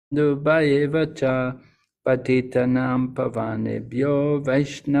Dubhayeva cha patitanam pavanebhyo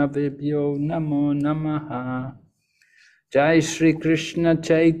Vaishnavibhyo namo namaha. Jai Shri Krishna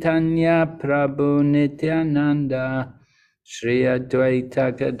Chaitanya Prabhu Nityananda Shri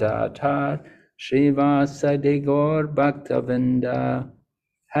Advaita Gadadhar Srivasadi Gaur Bhaktavinda.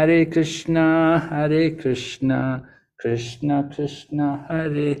 Hare Krishna, Krishna Krishna,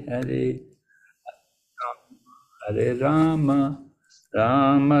 Hare Hare, Hare Rama,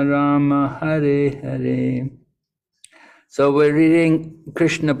 Rama Rama, Hare Hare. So we're reading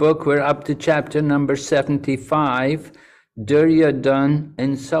Krishna book. We're up to chapter number 75. Duryodhana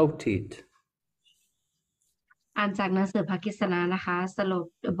insulted. อ่านจากหนังสือภาคิสนานะคะสรุป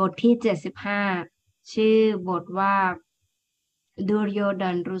บทที่75ชื่อบทว่าดุรโยด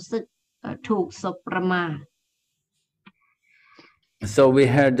นรู้สึกถูกสบประมาท So we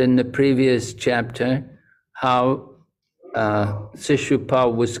heard in the previous chapter how Shishupal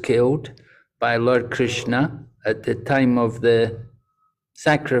was killed by Lord Krishna at the time of the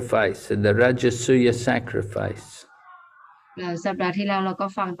sacrifice, the Rajasuya sacrifice. สัปดาห์ที่แล้วเราก็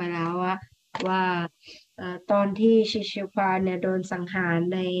ฟังไปแล้วว่าตอนที่ชิชุพาเนี่ยโดนสังหาร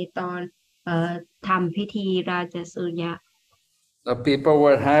ในตอนทำพิธีราชสุยะ The people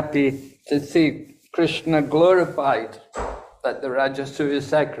were happy to see Krishna glorified at the Rajasuya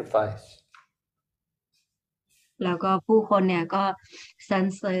sacrifice. แล้วก็ผู้คนเนี่ยก็สรร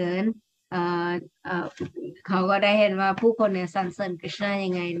เสริญเขาก็ได้เห็นว่าผู้คนเนี่ยสรรเสริญกฤษณะยั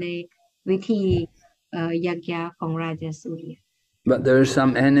งไงในวิธียักยะของราชสุริยะ But there are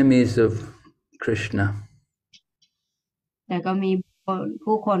some enemies of Krishna. แต่ก็มี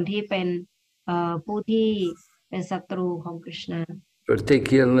ผู้คนที่เป็นผู้ที่เป็นศัตรูของกฤษณะ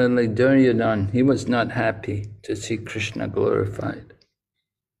Particularly Duryodhana, he was not happy to see Krishna glorified.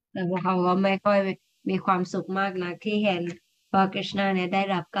 แต่พวกเขาก็ไม่ค่อยมีความสุขมากนักที่เห็นว่ากฤษณะเนี่ยได้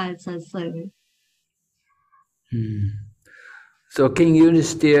รับการสรรเสริญ So King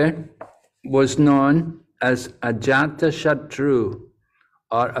Yudhisthira was known as Ajata Shatru,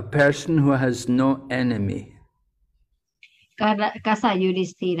 or a person who has no enemy. กษัตริย์ยุดิ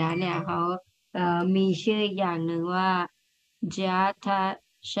สธีระเนี่ยเขามีชื่ออย่างหนึ่งว่าจาท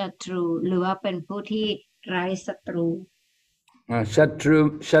ศัตรูหรือว่าเป็นผู้ที่ไร้ศัตรู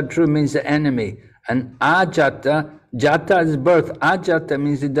Shatru means the enemy, and Jata is birth. Ajata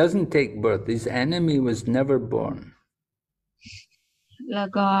means he doesn't take birth. His enemy was never born. แล้ว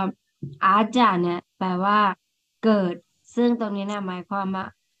ก็อาจารย์เนี่ยแปลว่าเกิดซึ่งตรงนี้เนี่ยหมายความว่า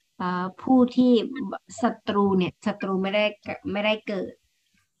ผู้ที่ศัตรูเนี่ยศัตรูไม่ได้เกิด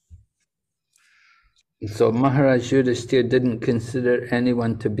So Maharaj Yudhisthira didn't consider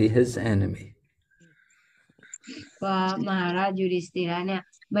anyone to be his enemy. ว่ามหาราชยุดิสธีระเนี่ย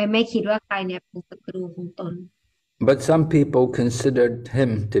ไม่คิดว่าใครเนี่ยเป็นศัตรูของตน But some people considered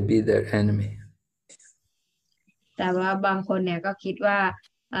him to be their enemy. แต่ว่าบางคนเนี่ยก็คิดว่า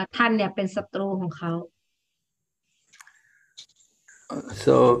ท่านเนี่ยเป็นศัตรูของเขา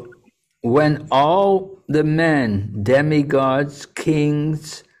So when all the men, demigods, kings,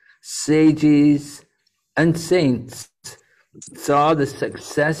 sages, and saints saw the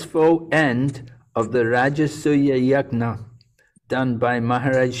successful end of the Rajasuya Yajna done by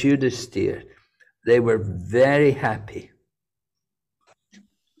Maharaj Yudhisthira, they were very happy.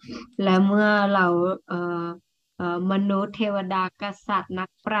 และเมื่อเรามนุษย์เทวดากษัตริย์นัก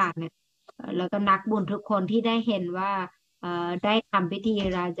ปราชญ์เนี่ยแล้วก็นักบุญทุกคนที่ได้เห็นว่าได้ทำพิธี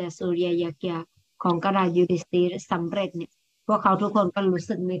ราชสุริยยักยะของกษัตริย์ยุดิสธีรสำเร็จเนี่ยพวกเขาทุกคนก็รู้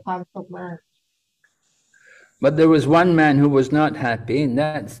สึกมีความสุขมาก But there was one man who was not happy, and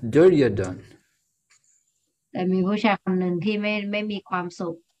that's Duryodhana. แต่มีผู้ชายคนหนึ่งที่ไม่มีความสุ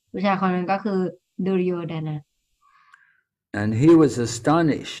ขผู้ชายคนนั้นก็คือดุรโยดนะ And he was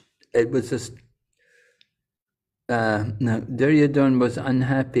astonished. It was Duryodhana was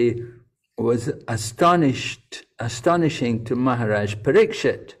unhappy, was astonishing to Maharaj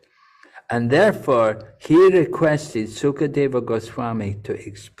Parikshit, and therefore he requested Sukadeva Goswami to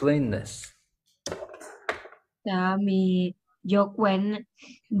explain this. จะมียกเว้น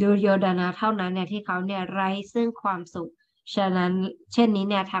ดุรโยดนะเท่านั้นเนี่ยที่เขาเนี่ยไร้ซึ่งความสุขฉะนั้นเช่นนี้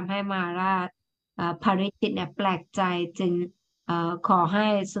เนี่ยทำให้มหาราชภริชิตเนี่ยแปลกใจจึงขอให้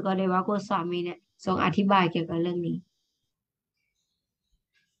สุกเดวโกสวามีเนี่ยทรงอธิบายเกี่ยวกับเรื่องนี้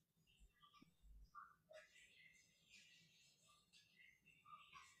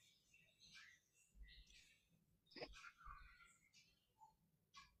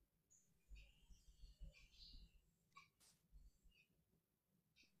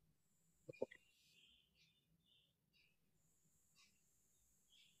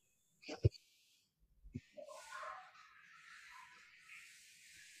So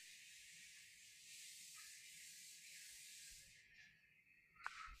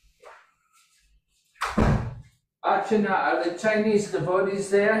Archana, are the Chinese devotees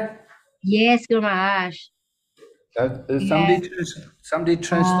there? Yes, Guru Maharaj. Is somebody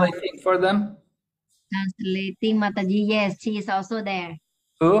translating for them? Translating Mataji, yes, she is also there.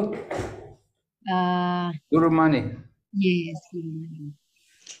 Who? Uh, Guru Mani. yes.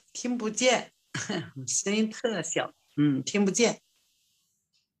 听不见，声音特小，听不见。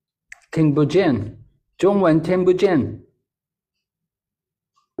听不见，中文听不见。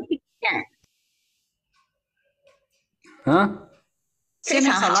啊？现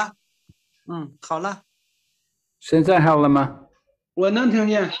在好了，好了。现在好了吗？我能听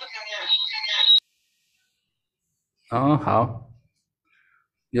见。哦，好。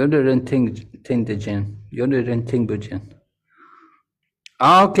有的人听得见，有的人听不见。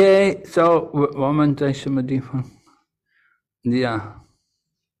Okay, so 我们在什么地方 ？Yeah.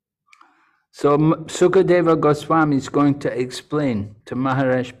 So Sukadeva Goswami is going to explain to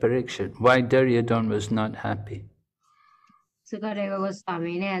Maharaj Parikshit why Duryodhana was not happy. Sukadeva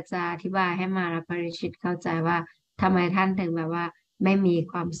Goswami เนี่ยจะอธิบายให้มาราปริชิตเข้าใจว่าทำไมท่านถึงแบบว่าไม่มี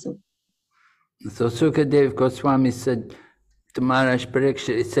ความสุข So Sukadeva Goswami said to Maharaj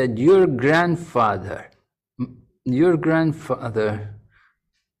Parikshit, he said, your grandfather,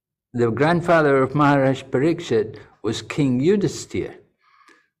 the grandfather of Maharaj Parikshit was King Yudhisthira,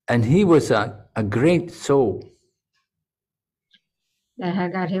 and he was a great soul. แต่ท่าน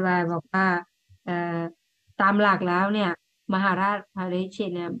ก็อธิบายบอกว่าตามหลักแล้วเนี่ยมหาราชปาริชิต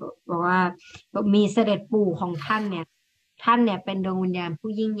เนี่ยบอกว่ามีเสด็จปู่ของท่านเนี่ยเป็นดวงวิญญาณ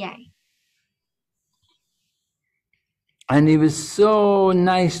ผู้ยิ่งใหญ่ And he was so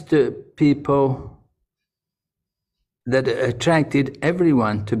nice to people that it attracted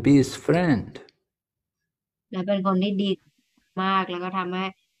everyone to be his friend. และเป็นคนที่ดีมากแล้วก็ทำให้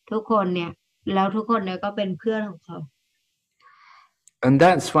ทุกคนเนี่ยแล้วทุกคนเนี่ยก็เป็นเพื่อนของเขา And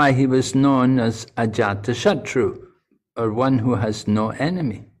that's why he was known as Ajatashatru, or one who has no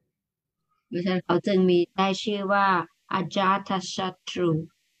enemy. เพราะฉะนั้นเขาจึงมีได้ชื่อว่าอาจาตชัตรู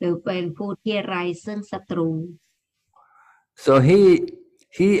หรือเป็นผู้ที่ไร้ซึ่งศัตรู So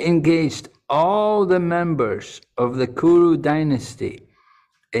he engaged all the members of the Kuru dynasty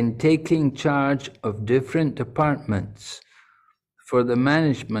in taking charge of different departments for the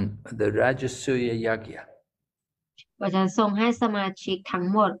management of the Rajasuya Yagya. เพราะฉะนั้นทรงให้สมาชิกทั้ง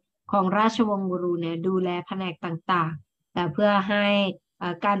หมดของราชวงศ์กุรุเนี่ยดูแลแผนกต่างๆแต่เพื่อให้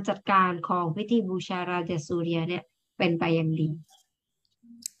การจัดการของพิธีบูชาราชสูริยเนี่ยเป็นไปอย่างดี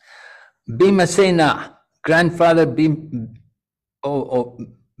Bhimasena, grandfather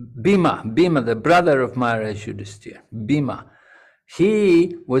Bhima, the brother of Maharaj Yudhisthira, Bhima, he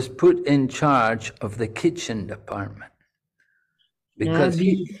was put in charge of the kitchen department because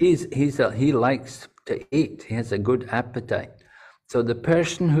he likes to eat. He has a good appetite. So the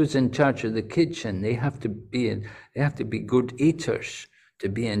person who's in charge of the kitchen, they have to be good eaters to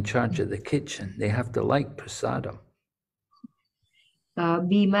be in charge of the kitchen. They have to like prasadam.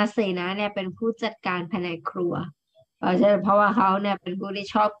 บีมาเสนาเนี่ยเป็นผู้จัดการแผนกครัวเพราะว่าเขาเนี่ยเป็นผู้ที่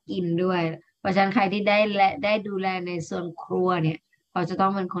ชอบกินด้วยเพราะฉะนั้นใครที่ได้ดูแลในส่วนครัวเนี่ยเขาจะต้อ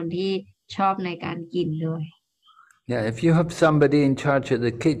งเป็นคนที่ชอบในการกินด้วย Yeah, if you have somebody in charge of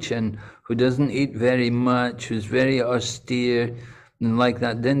the kitchen who doesn't eat very much, who's very austere and like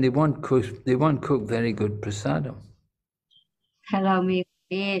that, then they won't cook very good prasadam. ถ้าเรามีคน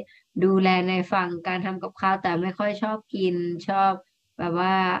ที่ดูแลในฝั่งการทำกับข้าวแต่ไม่ค่อยชอบกินชอบแบบว่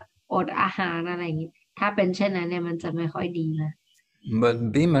าอดอาหารอะไรอย่างนี้ถ้าเป็นเช่นนั้นเนี่ยมันจะไม่ค่อยดีนะ But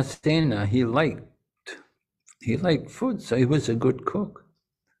Bhimasena, he liked food, so he was a good cook.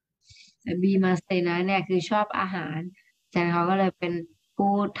 แต่บีมาเสนาเนี่ยคือชอบอาหารฉะนั้นเขาก็เลยเป็น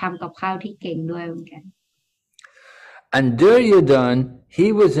ผู้ทำกับข้าวที่เก่งด้วยเหมือนกัน And Duryodhana, he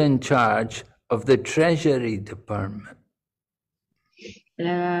was in charge of the treasury department. แ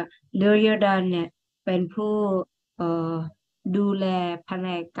ล้วดูรโยดอนเนี่ยเป็นผู้ดูแลแผน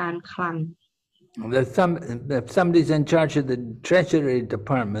กการคลัง If somebody's in charge of the treasury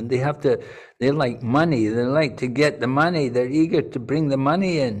department, they like money. They like to get the money. They're eager to bring the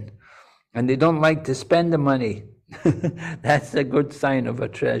money in, and they don't like to spend the money. That's a good sign of a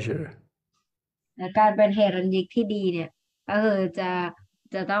treasurer. การเป็นเฮรัญญิกที่ดีเนี่ยก็คือ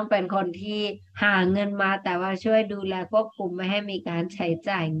จะต้องเป็นคนที่หาเงินมาแต่ว่าช่วยดูแลควบคุมไม่ให้มีการใช้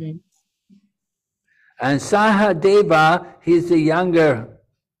จ่ายเงิน And Sahadeva, he's the younger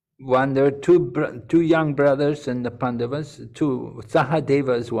one. There are two young brothers in the Pandavas.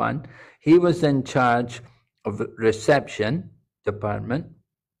 Sahadeva is one. He was in charge of the reception department.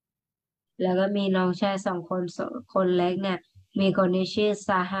 แล้วก็มีน้องชายคนเล็กเนี่ยมีคนที่ชื่อส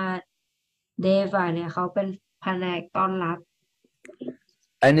หเดวาเนี่ยเขาเป็นแผนกต้อนรับ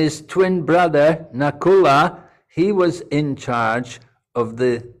And his twin brother Nakula, he was in charge of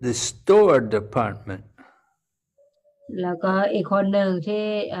the store department. แล้วก็อีกคนหนึ่งที่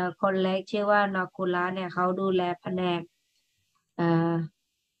คนเล็กชื่อว่านาคุระเนี่ยเขาดูแลแผนก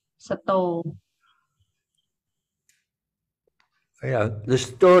สโตร์ Yeah, the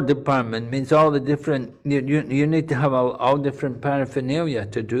store department means all the different. You need to have all different paraphernalia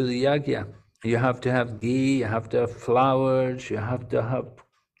to do the yagya. You have to have ghee, you have to have flowers, you have to have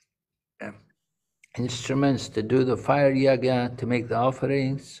instruments to do the fire yagya, to make the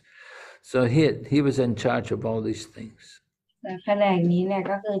offerings. So he was in charge of all these things. แต่แผนกนี้เนี่ย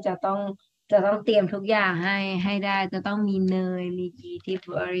ก็คือจะต้องเตรียมทุกอย่างให้ได้จะต้องมีเนยมีกีที่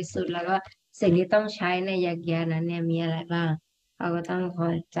บริสุทธิ์แล้วก็สิ่งที่ต้องใช้ในยักยานั้นเนี่ยมีอะไรบ้างเขาก็ต้องคอ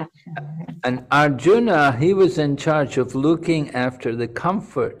ยจัด And Arjuna, he was in charge of looking after the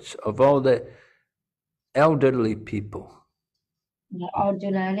comforts of all the elderly people. อาร์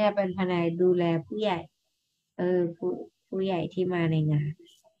จุนาเนี่ยเป็นแผนกดูแลผู้ใหญ่ผู้ใหญ่ที่มาในงาน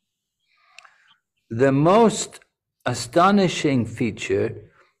The most astonishing feature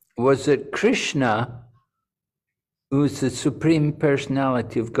was that Krishna, who is the Supreme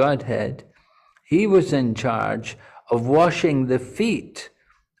Personality of Godhead, he was in charge of washing the feet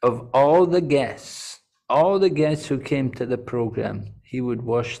of all the guests who came to the program. He would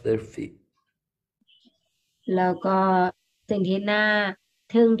wash their feet. แล้วก็สิ่งที่น่า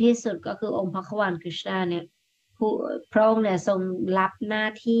ทึ่งที่สุดก็คือองค์พระขวานกฤษณาเนี่ยพระองค์เนี่ยทรงรับหน้า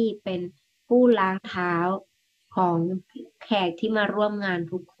ที่เป็นผู้ล้างเท้าของแขกที่มาร่วมงาน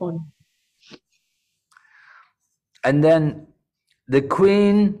ทุกคน And then the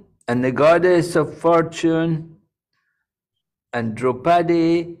queen and the goddess of fortune and Draupadi,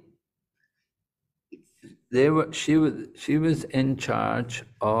 she was in charge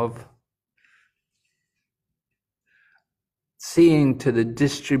of seeing to the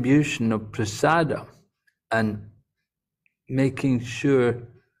distribution of prasada and making sure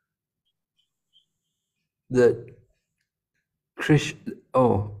that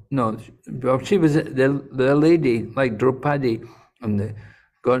she was the lady like Draupadi and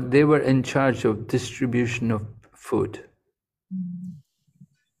they were in charge of distribution of food.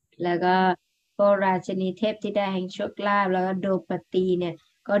 แล้วก็พวกราชินีเทพธิดาแห่งโชคลาภแล้วก็โดปตีเนี่ย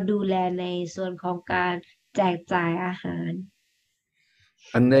ก็ดูแลในส่วนของการแจกจ่ายอาหาร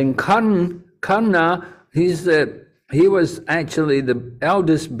And then Karna, he was actually the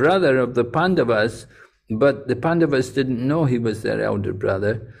eldest brother of the Pandavas, but the Pandavas didn't know he was their elder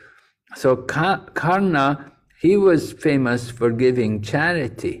brother. So Karna, he was famous for giving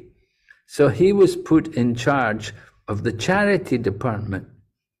charity. So he was put in charge of the charity department.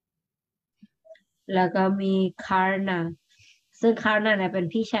 แล้วก็มีคาร์นาซึ่งคาร์นาเนี่ยเป็น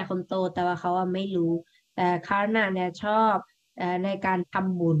พี่ชายคนโตแต่ว่าเขาไม่รู้แต่คาร์นาเนี่ยชอบในการท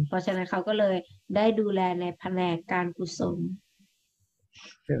ำบุญเพราะฉะนั้นเขาก็เลยได้ดูแลในแผนกการกุศล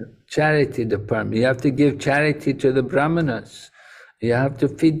Charity department. You have to give charity to the brahmanas. You have to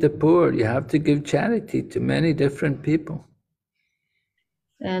feed the poor. You have to give charity to many different people.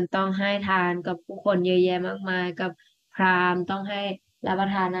 ต้องให้ทานกับผู้คนเยอะแยะมากมายกับพราหมณ์ต้องให้รับประ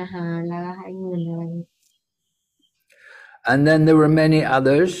ทานอาหารแล้วก็ให้เงินอะไร And then there were many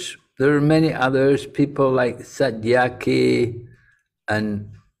others. There were many others, people like Satyaki and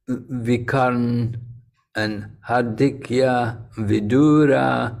Vikarn and Hardikya, Vidura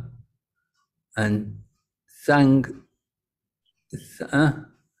and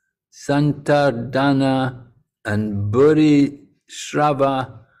Santardana and Buri Shrava,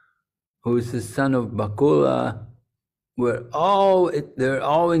 who is the son of Bakula, they're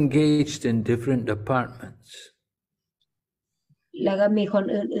all engaged in different departments. แล้วก็มีคน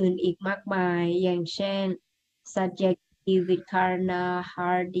อื่นๆอีกมากมายอย่างเช่นสัจจกิวิคารนาฮา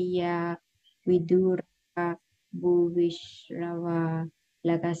ร์ดิยาวิดูราบูวิชราวาแ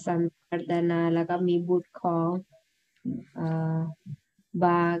ล้วก็สันตดานาแล้วก็มีบุตรของบ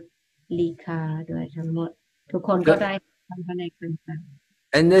าลิคาด้วยทั้งหมดทุกคนก็ได้ทำภารกิจต่าง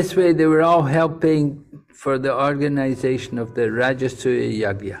ๆ In this way, they were all helping for the organization of the Rajasuya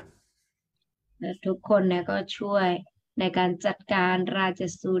Yagya. ทุกคนเนี่ยก็ช่วยในการจัดการราช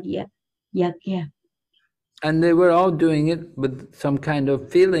สูตรยักษ์ And they were all doing it with some kind of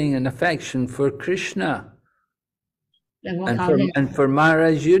feeling and affection for Krishna and for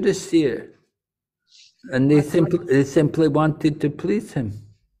Maharaj Yudhisthira. And they simply wanted to please him.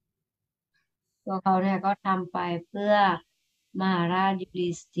 พวกเขาเนี่ยก็ทำไปเพื่อมหาราชยุธิ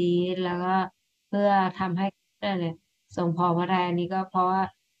สธีแล้วก็เพื่อทำให้เนี่ยทรงพอพระทัยอันนี้ก็เพราะว่า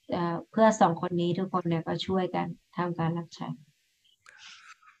เพื่อสองคนนี้ทุกคนเนี่ยก็ช่วยกันทำการรับใช้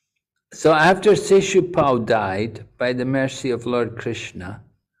So after Seshupal died by the mercy of Lord Krishna,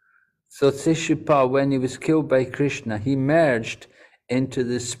 So Shishupal, when he was killed by Krishna, he merged into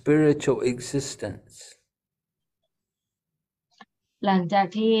the spiritual existence. หลังจาก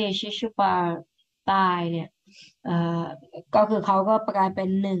ที่ชิชุปาตายเนี่ยก็คือเขาก็กลายเป็น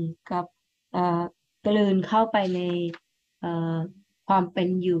หนึ่งกับกลืนเข้าไปในความเป็น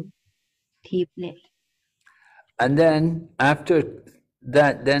อยู่ทิพย์เนี่ย And then after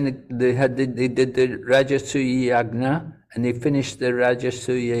that, then they did the Rajasuya Yagna, and they finished the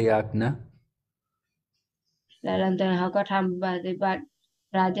Rajasuya Yagna. แล้วหลังจากนั้นเขาก็ทำปฏิบัติ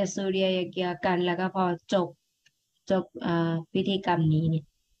ราชสุริยยญกันแล้วก็พอจบพิธีกรรมนี้เนี่ย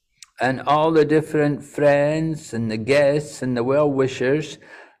And all the different friends and the guests and the well-wishers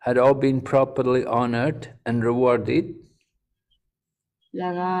had all been properly honored and rewarded. แล้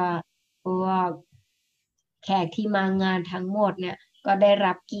วก็พวกแขกที่มางานทั้งหมดเนี่ยก็ได้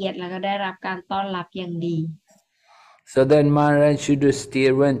รับเกียรติแล้วก็ได้รับการต้อนรับอย่างดี So then Maharaj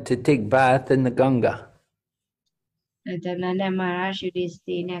Yudhisthira went to take bath in the Ganga. หลังจากนั้นเนี่ยมหาราชยุดิส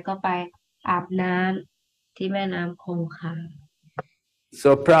ธีเนี่ยก็ไปอาบน้ำที่แม่น้ำคงคา So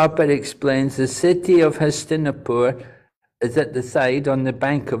Prabhupada explains the city of Hastinapur is at the side on the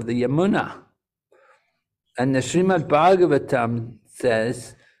bank of the Yamuna. And the Srimad Bhagavatam says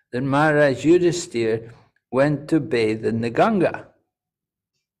that Maharaj Yudhisthira went to bathe in the Ganga.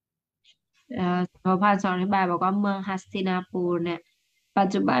 พระพานสอนอธิบายบอกว่าเมืองฮัสตินาปูรเนี่ยปัจ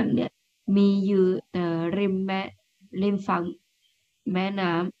จุบันเนี่ยมีอยู่ริมฝั่งแม่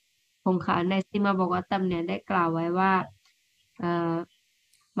น้ำคงคาในสิมาบอกว่าตำเนี่ยได้กล่าวไว้ว่า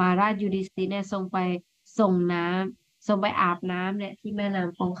มหาราชยุดิสธีเนี่ยทรงไปอาบน้ำเนี่ยที่แม่น้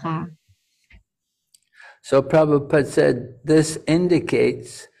ำคงคา So Prabhupada said this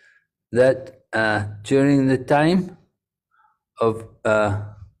indicates that during the time of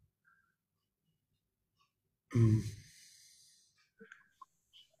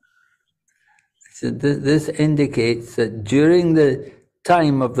so this indicates that during the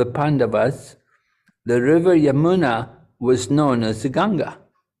time of the Pandavas, the river Yamuna was known as the Ganga.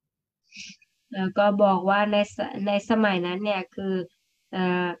 แล้วก็บอกว่าในสมัยนั้นเนี่ยคือ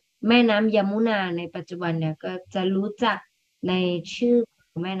แม่น้ำยมุนาในปัจจุบันเนี่ยก็จะรู้จักในชื่อข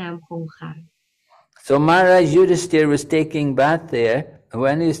องแม่น้ำคงคา So Maharaj Yudhisthira was taking bath there.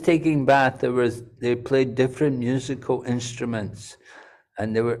 When he was taking bath, they played different musical instruments, and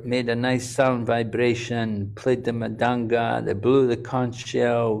they made a nice sound vibration. Played the madanga, they blew the conch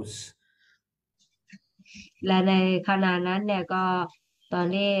shells. และในขณะนั้นเนี่ยก็ตอน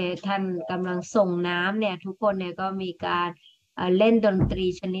ที่ท่านกำลังส่งน้ำเนี่ยทุกคนเนี่ยก็มีการเล่นดนตรี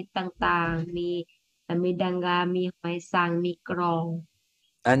ชนิดต่างๆมีดังกามีหอยสังมีกรอง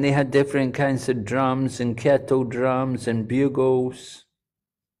And they had different kinds of drums and kettle drums and bugles.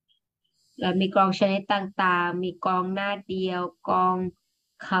 และมีกลองชนิดต่างๆมีกลองหน้าเดียวกลอง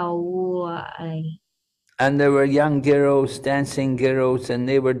เขาวัวอะไร And there were young girls, dancing girls, and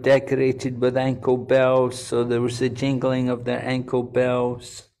they were decorated with ankle bells, so there was the jingling of their ankle bells.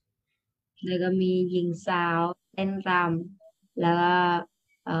 แล้วก็มีหญิงสาวเต้นรำแล้วก็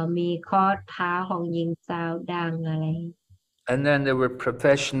มีข้อเท้าของหญิงสาวดังอะไร And then there were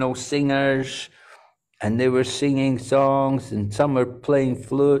professional singers, and they were singing songs, and some were playing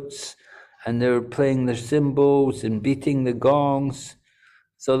flutes, and they were playing their cymbals and beating the gongs.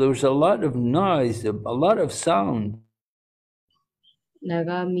 So there was a lot of noise, a lot of sound. แล้ว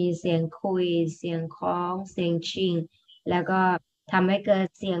ก็มีเสียงคุยเสียงคล้องเสียงชิงแล้วก็ทำให้เกิด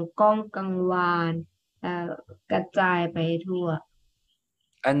เสียงก้องกังวานกระจายไปทั่ว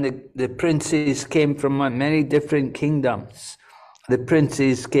And the princes came from many different kingdoms. The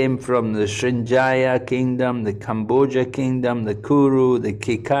princes came from the Srinjaya kingdom, the Cambodia kingdom, the Kuru, the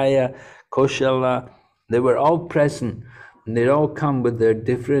Kikaya, Koshala. They were all present, and they'd all come with their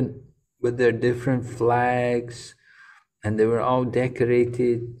different flags, and they were all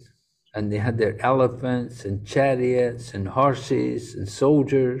decorated, and they had their elephants and chariots and horses and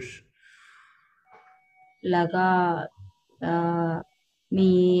soldiers. แล้วก็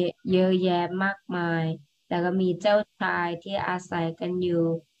มีเยอะแยะมากมายแล้วก็มีเจ้าชายที่อาศัยกันอยู่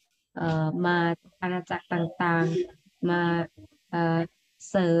มาอาณาจักรต่างๆมา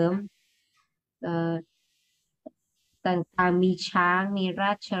เสริมต่างๆมีช้างมีร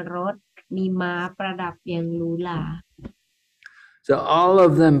าชรถมีม้าประดับอย่างหรูหรา So all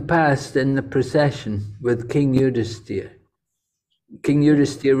of them passed in the procession with King Yudhisthira. King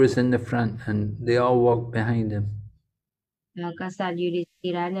Yudhisthira was in the front, and they all walked behind him. แล้วกษัตริย์ยุธิสธิ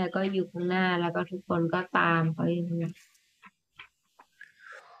ระเนี่ยก็อยู่ข้างหน้าแล้วก็ทุกคนก็ตามเขาอยู่ข้างหน้า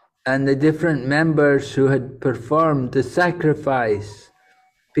And the different members who had performed the sacrifice,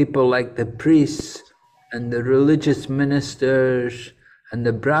 people like the priests and the religious ministers and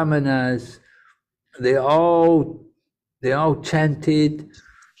the Brahmanas, they all chanted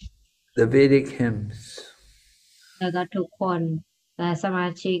the Vedic hymns. แล้วก็ทุกคนสมา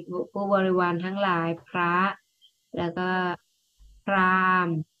ชิกผู้บริวารทั้งหลายพระแล้วก็พราหม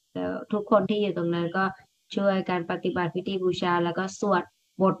ณ์แล้วทุกคนที่อยู่ตรงนั้นก็ช่วยการปฏิบัติพิธีบูชาแล้วก็สวด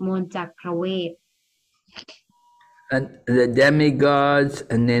บทมนต์จากพระเวท And the demigods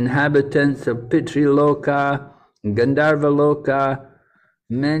and the inhabitants of Pitriloka, Gandharvaloka,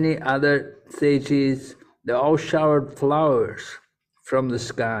 many other sages, they all showered flowers from the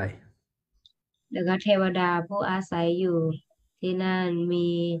sky. แล้วก็เทวดาผู้อาศัยอยู่ที่นั่นมี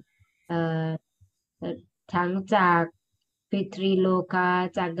ทั้งจากพิตรีโลกา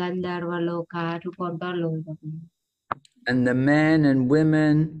จากกันดารวโลกาทุกคนก็ลงตรงนี้ And the men and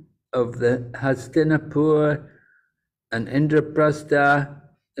women of the Hastinapur and Indraprastha,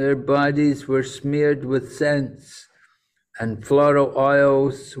 their bodies were smeared with scents, and floral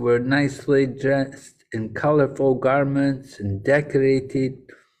oils were nicely dressed in colorful garments and decorated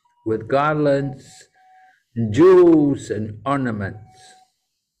with garlands, jewels, and ornaments.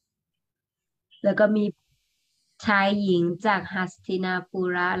 แล้วก็มีชายหญิงจากหัสตินาปุ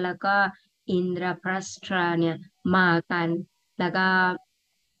ระแล้วก็อินทรพรสตราเนี่ยมากันแล้วก็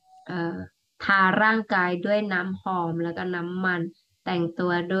ทาร่างกายด้วยน้ำหอมแล้วก็น้ำมันแต่งตั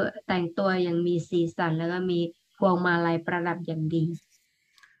วอย่างมีสีสันแล้วก็มีพวงมาลัยประดับอย่างดี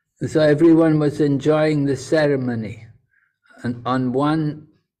So everyone was enjoying the ceremony, and on one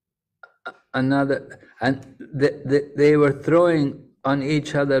another, and they were throwing on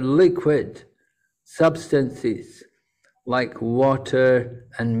each other liquid substances like water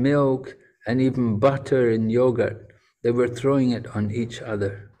and milk and even butter and yogurt. They were throwing it on each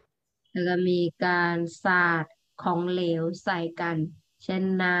other. แล้วก็มีการสาดของเหลวใส่กันเช่น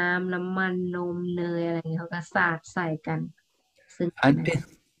น้ำน้ำมันนมเนยอะไรอย่างเงี้ยเขาก็สาดใส่กันซึ่ง And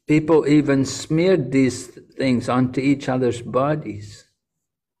people even smeared these things onto each other's bodies.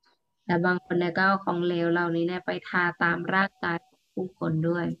 แต่บางคนเนี่ยก็เอาของเหลวเหล่านี้เนี่ยไปทาตามร่างกายผู้คน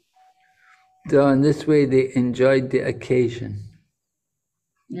ด้วย So in this way they enjoyed the occasion.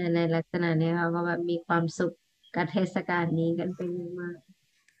 ในลักษณะนี้เขาก็แบบมีความสุขกับเทศกาลนี้กันเป็นอย่างมาก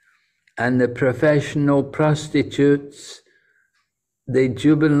And the professional prostitutes, they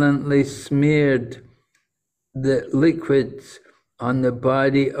jubilantly smeared the liquids on the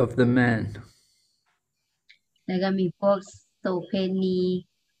body of the man. แล้วก็มีพวกโสเภณี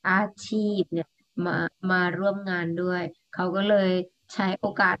อาชีพเนี่ยมาร่วมงานด้วยเขาก็เลยใช้โอ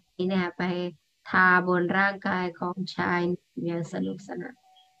กาสนี้เนี่ยไปทาบนร่างกายของชายอย่างสนุกสนาน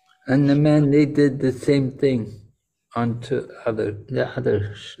And the men, they did the same thing onto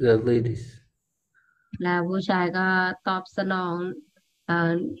the ladies. แล้วผู้ชายก็ตอบสนอง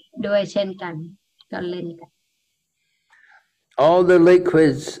ด้วยเช่นกันก็เล่นกัน All the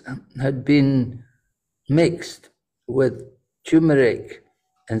liquids had been mixed with turmeric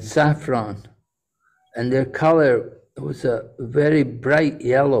and saffron, and their color was a very bright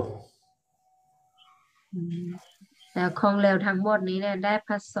yellow. แต่ของเหลวทั้งหมดนี้เนี่ยได้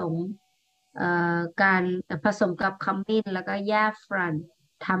ผสมการผสมกับขมิ้นแล้วก็หญ้าฝรั่น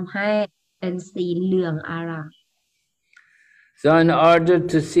ทำให้เป็นสีเหลืองอาราม So in order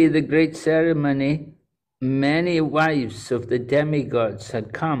to see the great ceremony, many wives of the demigods had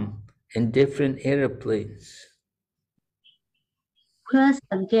come in different aeroplanes. เพื่อ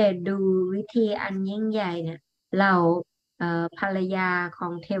สังเกตดูวิธีอันยิ่งใหญ่เนี่ยเหล่าภรรยาขอ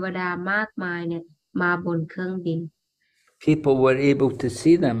งเทวดามากมายเนี่ยมาบนเครื่องบิน People were able to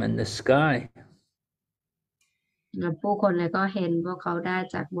see them in the sky. ผู้คนเลยก็เห็นพวกเขาได้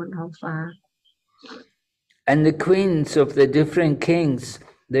จากบนท้องฟ้า And the queens of the different kings,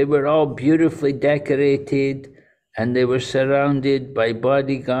 they were all beautifully decorated, and they were surrounded by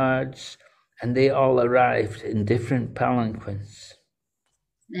bodyguards, and they all arrived in different palanquins.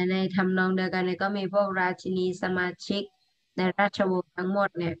 ในทำนองเดียวกันเนี่ยก็มีพวกราชินีสมาชิกในราชวงศ์ทั้งหมด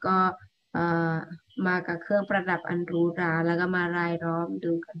เนี่ยก็มากับเครื่องประดับอันหรูหราแล้วก็มารายล้อม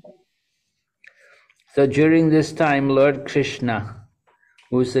ดูกัน So during this time, Lord Krishna,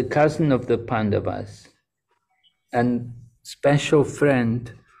 who was the cousin of the Pandavas and special friend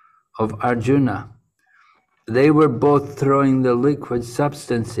of Arjuna, they were both throwing the liquid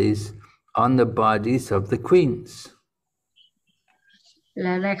substances on the bodies of the queens. แล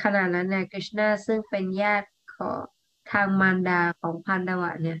ะในขณะนั้นเนี่ยกฤษณาซึ่งเป็นญาติของทางมารดาของพันดว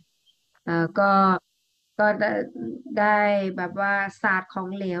ะเนี่ยก็ได้แบบว่าสาดของ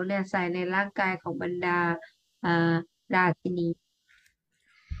เหลวเนี่ยใส่ในร่างกายของบรรดาราชินี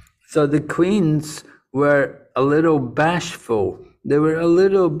So the queens were a little bashful. They were a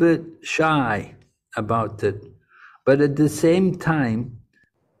little bit shy about it. But at the same time,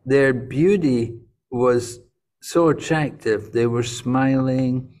 their beauty was so attractive. They were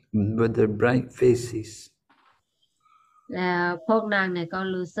smiling with their bright faces. แล้วพวกนางเนี่ยก็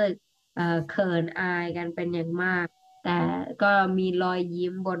รู้สึกเขินอายกันเป็นอย่างมากแต่ก็มีรอย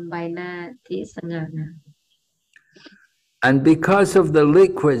ยิ้มบนใบหน้าที่สง่างาม And because of the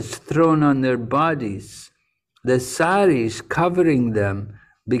liquids thrown on their bodies, the saris covering them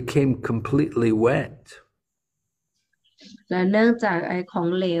became completely wet. และเนื่องจากไอ้ของ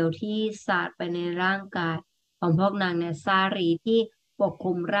เหลวที่สาดไปในร่างกายของพวกนางเนี่ยสารีที่ปกค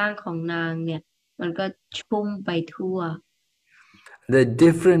ลุมร่างของนางเนี่ยมันก็ชุ่มไปทั่ว The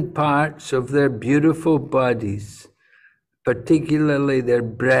different parts of their beautiful bodies, particularly their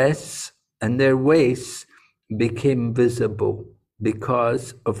breasts and their waists, became visible because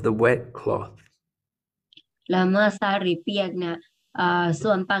of the wet cloth. และเมื่อสารีเปียกเนี่ย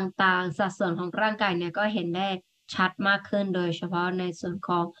ส่วนต่างๆสัดส่วนของร่างกายเนี่ยก็เห็นได้ชัดมากขึ้นโดยเฉพาะในส่วนข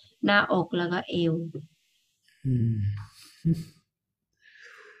องหน้าอกแล้วก็เอว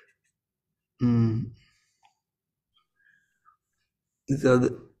So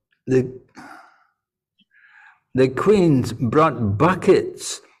the queens brought buckets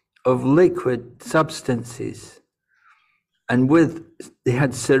of liquid substances, and they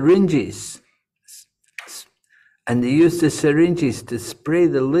had syringes, and they used the syringes to spray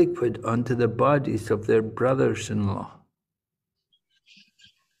the liquid onto the bodies of their brothers-in-law.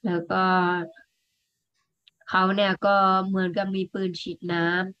 แล้วก็เขาเนี่ยก็เหมือนกับมีปืนฉีดน้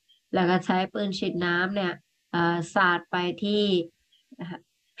ำแล้วก็ใช้ปืนฉีดน้ำเนี่ยสาดไปที่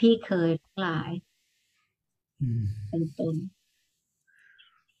พี่เขยทั้งหลายเป็นต้น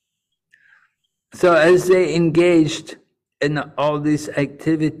So as they engaged in all these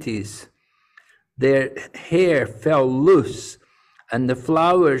activities, their hair fell loose, and the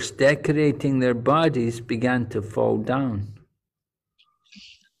flowers decorating their bodies began to fall down.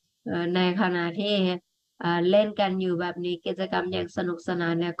 ในขณะที่เล่นกันอยู่แบบนี้กิจกรรมอย่างสนุกสนา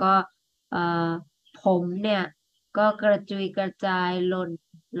นเนี่ยก็ผมเนี่ยก็กระจุยกระจายหล่น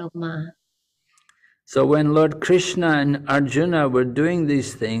ลงมา So when Lord Krishna and Arjuna were doing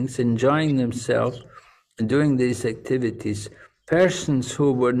these things, enjoying themselves and doing these activities, persons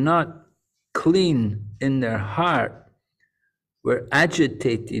who were not clean in their heart were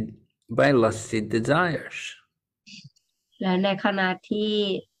agitated by lusty desires. และในขณะที่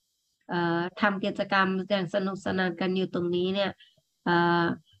ทำกิจกรรมอย่างสนุกสนานกันอยู่ตรงนี้เนี่ย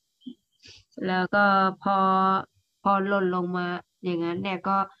แล้วก็พอหล่นลงมาอย่างนั้นเนี่ย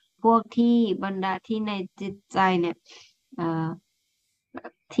ก็พวกที่บรรดาที่ในจิตใจเนี่ย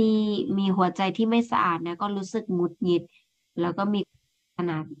ที่มีหัวใจที่ไม่สะอาดเนี่ยก็รู้สึกหงุดหงิดแล้วก็มีข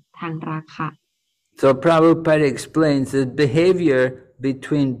นาดทางราคะ So Prabhupada explains that behavior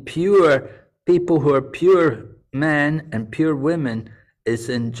between pure people who are pure men and pure women is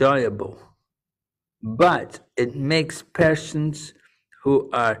enjoyable, but it makes persons who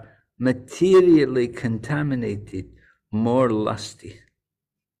are materially contaminated more lusty.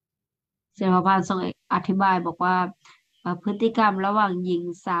 เจ้าพระพานทรงอธิบายบอกว่าพฤติกรรมระหว่างหญิง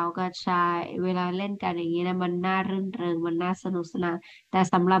สาวกับชายเวลาเล่นกันอย่างนี้นะมันน่ารื่นเริงมันน่าสนุกสนานแต่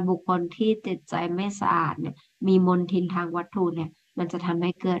สำหรับบุคคลที่จิตใจไม่สะอาดเนี่ยมีมลทินทางวัตถุเนี่ยมันจะทำใ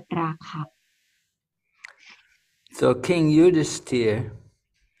ห้เกิดราคะ So King Yudhisthira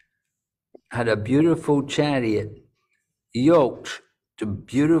had a beautiful chariot yoked to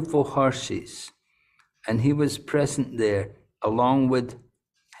beautiful horses, and he was present there along with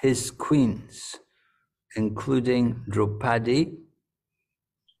his queens, including Draupadi,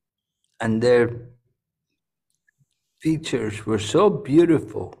 and their features were so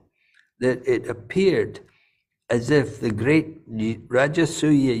beautiful that it appeared as if the great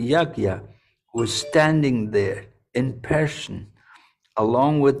Rajasuya Yajna was standing there in person,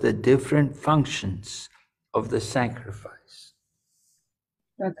 along with the different functions of the sacrifice.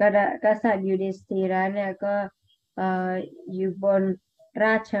 แล้วก็กษัตริย์ยูดิสธีระเนี่ยก็อยู่บนร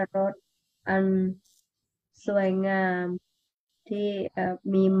าชรถอันสวยงามที่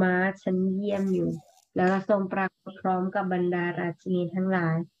มีม้าชั้นเยี่ยมอยู่แล้วก็ทรงปรากฏพร้อมกับบรรดาราชินีทั้งหลา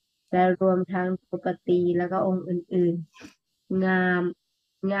ยและรวมทั้งปกติแล้วก็องค์อื่นๆ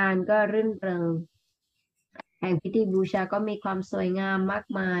งานก็รื่นเริงแห่งพิธีบูชาก็มีความสวยงามมาก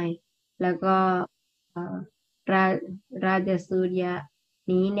มายแล้วก็ราชสุริยะ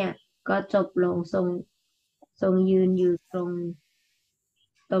นี้เนี่ยก็จบลงทรงยืนอยู่ต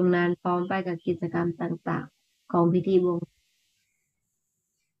รงนั้นพร้อมไปกับกิจกรรมต่างๆของพิธีบวง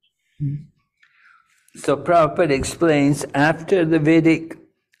So Prabhupada explains after the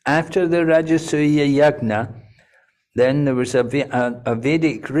Rajasuya Yajna, then there was a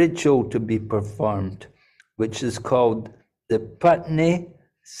Vedic ritual to be performed, which is called the Patni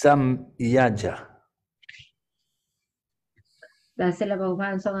samyaja. และเสร็จแล้วพระอ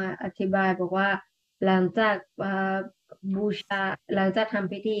งค์ทรงอธิบายบอกว่าหลังจากบูชาหลังจากท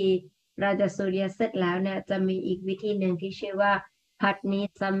ำพิธีราชสุริยะเสร็จแล้วเนี่ยจะมีอีกวิธีหนึ่งที่ชื่อว่าพัทนิ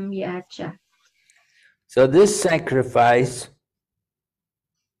สัมยาจา So this sacrifice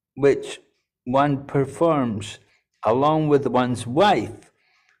which one performs along with one's wife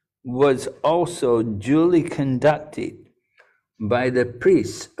was also duly conducted by the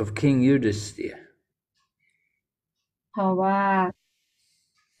priests of King Yudhisthira. เพราะว่า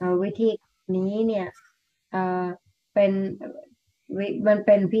วิธีนี้เนี่ยเป็นมันเ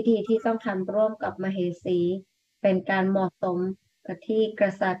ป็นพิธีที่ต้องทำร่วมกับมเหสีเป็นการเหมาะสมกับที่ก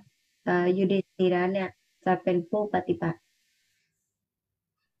ษัตริย์ยุธิสธิระเนี่ยจะเป็นผู้ปฏิบัติ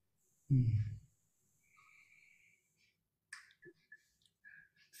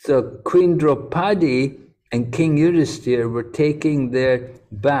So Queen Draupadi and King Yudhisthira were taking their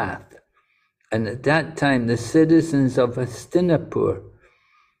bath, and at that time the citizens of Hastinapur,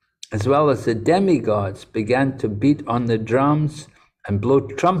 as well as the demigods, began to beat on the drums and blow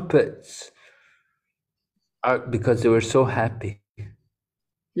trumpets because they were so happy.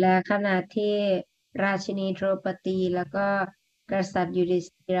 และขณะที่ราชินีโดรปตีแล้วก็กษัตริย์ยุธิส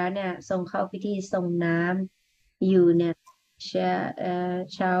ธิระเนี่ยทรงเข้าพิธีส่งน้ำอยู่เนี่ย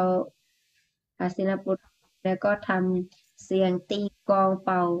ชาวอาสินปุตแล้วก็ทำเสียงตีกลองเ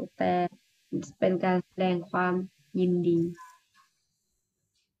ป่าแต่เป็นการแสดงความยินดี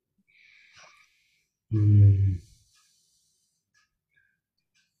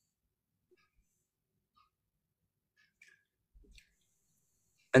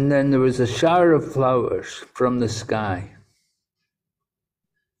And then there was a shower of flowers from the sky.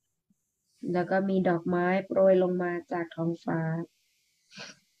 แล้วก็มีดอกไม้โปรยลงมาจากท้องฟ้า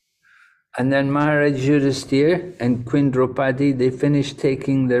And then Maharaj Yudhisthira and Queen Draupadi, they finished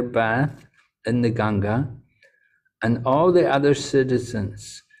taking their bath in the Ganga, and all the other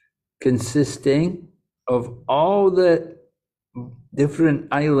citizens, consisting of all the different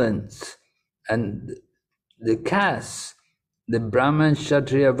islands and the castes, the Brahman,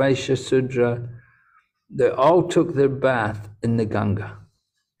 Kshatriya, Vaishya, Sudra, they all took their bath in the Ganga.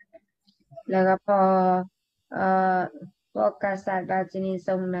 แล้วก็พวกกษัตริย์ราชินีท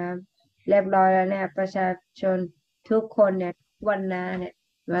รงน้ำเรียบร้อยแล้วเนี่ยประชาชนทุกคนเนี่ยวันนาเนี่ย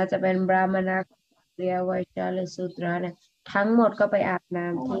ว่าจะเป็นบราหมณะเรียวัยชาหรือสุตราเนี่ยทั้งหมดก็ไปอาบน้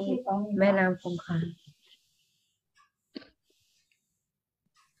ำที่แม่น้ำคงคา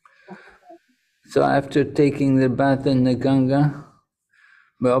So after taking the bath in the Ganga,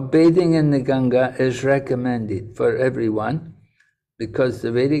 well, bathing in the Ganga is recommended for everyone, because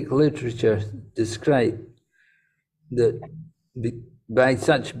the Vedic literature describe that by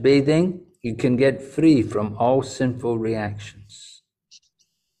such bathing you can get free from all sinful reactions.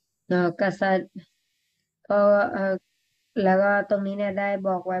 กษัตริย์แล้วก็ตรงนี้เนี่ยได้บ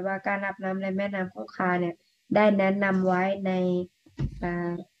อกไว้ว่าการอาบน้ำในแม่น้ำคงคาเนี่ยได้แนะนำไว้ใ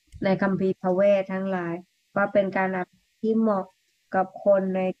นคัมภีร์พระเวททั้งหลายว่าเป็นการอาบที่เหมาะกับคน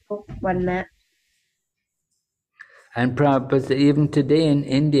ในทุกวรรณะ And Prabhupada, even today in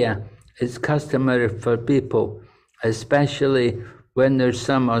India, it's customary for people, especially when there's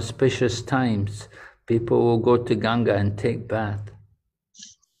some auspicious times, people will go to Ganga and take bath.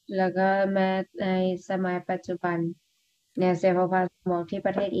 แล้วก็แม้ในสมัยปัจจุบันเนี่ยเสภาพบอกที่ป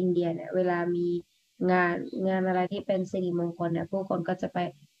ระเทศอินเดียเนี่ยเวลามีงานอะไรที่เป็นสิริมงคลเนี่ยผู้คนก็จะไป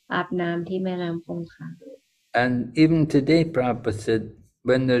อาบน้ำที่แม่น้ำคงคา And even today, Prabhupada said,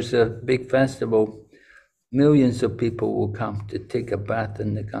 when there's a big festival, millions of people will come to take a bath in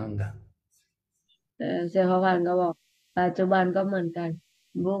the Ganga. เสภาพก็บอกปัจจุบันก็เหมือนกัน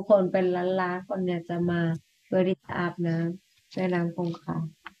ผู้คนเป็นล้านๆคนเนี่ยจะมาเพื่อที่จะอาบน้ำแม่น้ำคงคา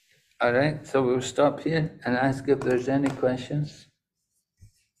All right, so we'll stop here and ask if there's any questions.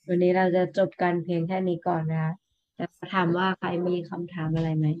 วันนี้เราจะจบกันเพียงแค่นี้ก่อนนะคะจะถามว่าใครมีคำถามอะไร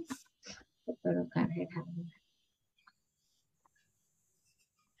ไหมเปิดโอกาสให้ถาม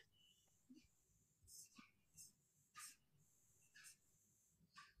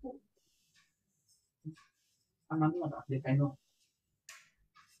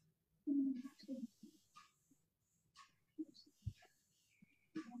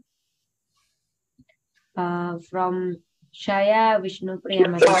from Shaya Vishnu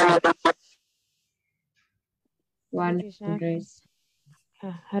Priyamati one address.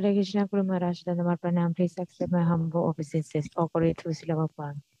 Hare Krishna Guru Maharaj, Dandamar Pranam, please accept my humble obeisances, all glory to Srila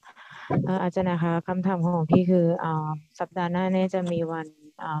Prabhupada. อาจารย์นะคะคำถามของพี่คือสัปดาห์หน้าเนี่ยจะมีวัน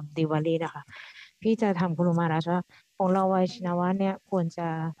ดิวาลีนะคะพี่จะทำกุลุมาราชว่าของเราวัยชนวะเนี่ยควรจะ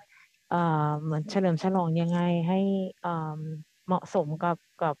เหมือนเฉลิมฉลองยังไงให้ เหมาะสม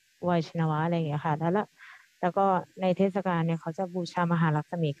กับไวชนวะอะไรอย่างเงี้ยค่ะแล้วก็ในเทศกาลเนี่ยเขาจะบูชามหาลัก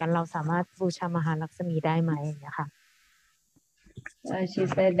ษมีกันเราสามารถบูชามหาลักษมีได้ไหมอย่างเงี้ยค่ะ She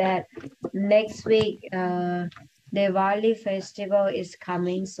said that next week Diwali festival is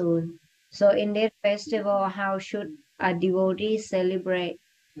coming soon. So in this festival, how should a devotee celebrate?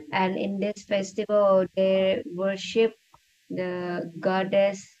 And in this festival, they worship the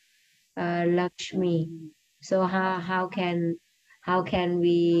goddess Lakshmi. So how can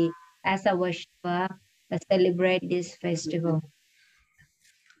we, as a worshipper, celebrate this festival?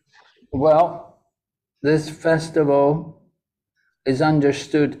 Well, this festival is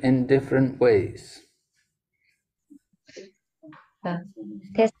understood in different ways.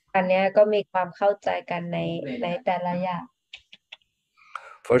 เทศกาลนี้ก็มีความเข้าใจกันในแต่ละอย่าง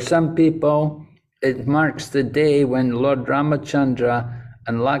For some people, it marks the day when Lord Ramachandra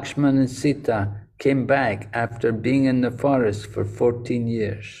and Lakshman and Sita came back after being in the forest for 14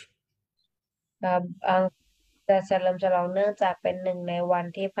 years. จะเฉลิมฉลองเนื่องจากเป็นหนึ่งในวัน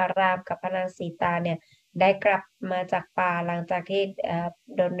ที่พระรามกับพระนางสีตาเนี่ยได้กลับมาจากป่าหลังจากที่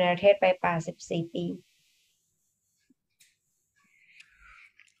โดนเนรเทศไปป่า14 ปี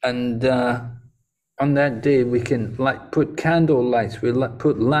And on that day we can put candle lights, we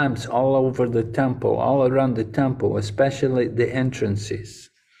put lamps all over the temple, all around the temple, especially the entrances.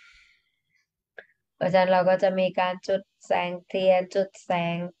 เพราะฉะนั้นเราก็จะมีการจุดแสงเทียนจุดแส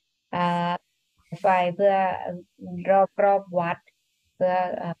งไฟเพื่อรอบวัดเพื่อ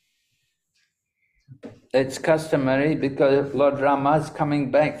It's customary because Lord Rama is coming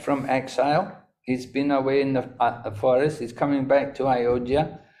back from exile. He's been away in the forest. He's coming back to Ayodhya,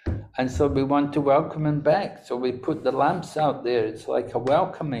 and so we want to welcome him back. So we put the lamps out there. It's like a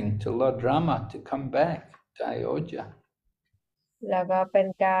welcoming to Lord Rama to come back to Ayodhya. แล้วก็เป็น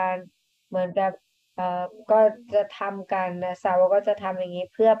การเหมือนกับก็จะทำกันนะสาวกก็จะทำอย่างนี้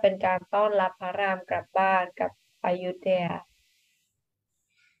เพื่อเป็นการต้อนรับพระรามกลับบ้านกับอยุธยา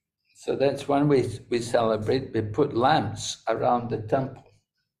So that's when we celebrate. We put lamps around the temple,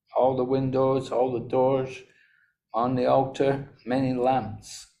 all the windows, all the doors, on the altar, many lamps,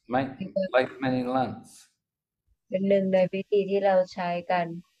 like many lamps. เป็นหนึ่งในพิธีที่เราใช้กัน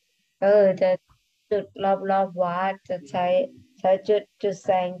จะจุดรอบวัดจะใช้จุดแส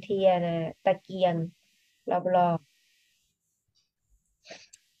งเทียนตะเกียงรอบ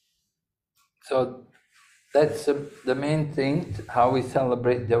So that's the main thing, how we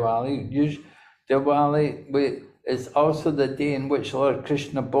celebrate Diwali. Diwali is also the day in which Lord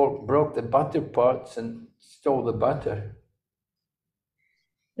Krishna broke the butter pots and stole the butter.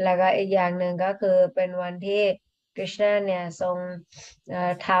 แล้วก็อีกอย่างหนึ่งก็คือเป็นวันที่กฤษณะเนี่ยทรง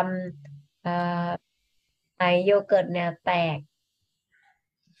ทำไอโยเกิร์ตเนี่ยแตก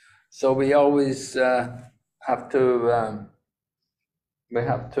So we always have to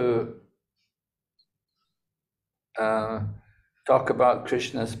talk about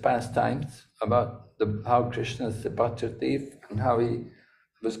Krishna's pastimes, about how Krishna is the butter thief and how he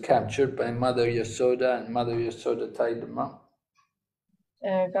was captured by Mother Yasoda and Mother Yasoda tied him up.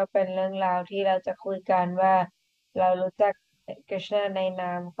 ก็เป็นเรื่องราวที่เราจะคุยกันว่าเรารู้จักกฤษณะในน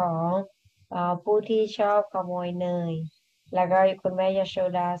ามของผู้ที่ชอบขโมยเนยแล้วก็คุณแม่ยโส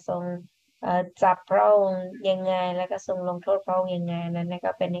ดาทรงจับพระองค์ยังไงแล้วก็ทรงลงโทษพระองค์ยังไงนั่น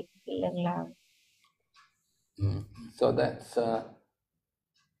ก็เป็นอีกเรื่องราว So that's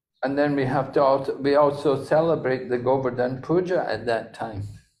and then we also celebrate the Govardhan Puja at that time.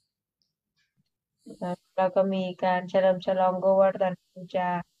 แล้วก็มีการเฉลิมฉลองโกวาร์ดานปูจา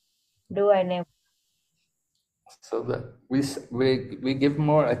ด้วยใน So that we give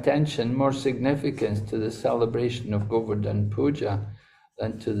more attention, more significance to the celebration of Govardhan Puja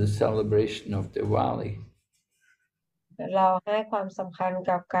than to the celebration of Diwali. เราให้ความสำคัญ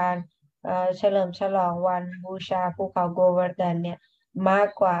กับการเฉลิมฉลองวันบูชาภูเขาโกวาร์ดันเนี่ยมาก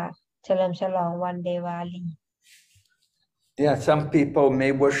กว่าเฉลิมฉลองวันเดวาลี Yeah, some people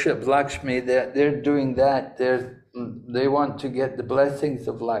may worship Lakshmi. They're doing that. They want to get the blessings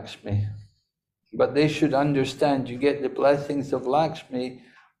of Lakshmi. But they should understand you get the blessings of Lakshmi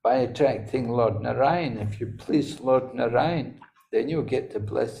by attracting Lord Narayan. If you please Lord Narayan, then you get the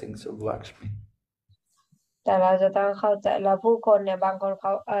blessings of Lakshmi. แต่เราจะต้องเข้าใจแล้วผู้คนเนี่ยบางคนเข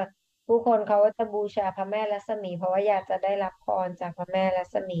าก็จะบูชาพระแม่ลักษมีเพราะว่าอยากจะได้รับพรจากพระแม่ลัก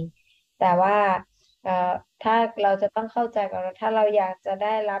ษมีแต่ว่าถ้าเราจะต้องเข้าใจก่อนว่าถ้าเราอยากจะไ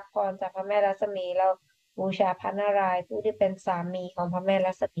ด้รับพรจากพระแม่ลักษมีเราบูชาพระนารายณ์ผู้ที่เป็นสามีของพระแม่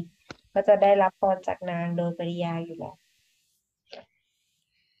ลักษมีก็จะได้รับพรจากนางโดยปริยายอยู่แล้ว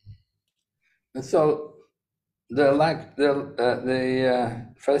So the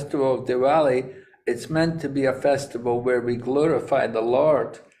festival of Diwali it's meant to be a festival where we glorify the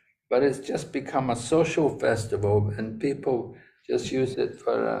Lord, but it's just become a social festival, and people just use it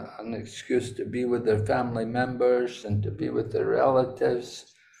for an excuse to be with their family members and to be with their relatives,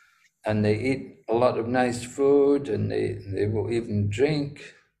 and they eat a lot of nice food, and they will even drink.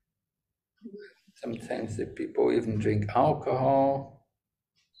 Sometimes the people even drink alcohol.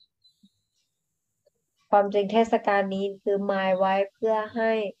 ความจริงเทศกาลนี้คือหมายไว้เพื่อใ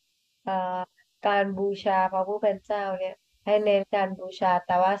ห้การบูชาพระผู้เป็นเจ้าเนี่ยให้เน้นการบูชาแ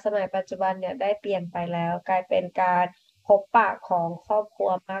ต่ว่าสมัยปัจจุบันเนี่ยได้เปลี่ยนไปแล้วกลายเป็นการพบปะของครอบครั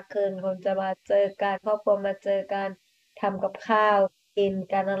วมากขึ้นคนจะมาเจอกันครอบครัวมาเจอกันทำกับข้าวกิน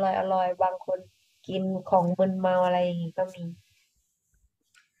กันอร่อยบางคนกินของมึนเมาอะไรอย่างนี้ก็มี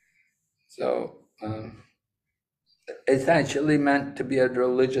So it's actually meant to be a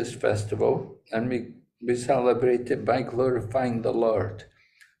religious festival, and we celebrate it by glorifying the Lord,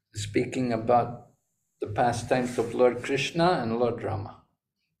 speaking about the pastimes of Lord Krishna and Lord Rama.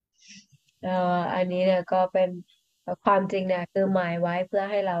 อันนี้เนี่ยก็เป็นความจริงเนี่ยคือหมายไว้เพื่อ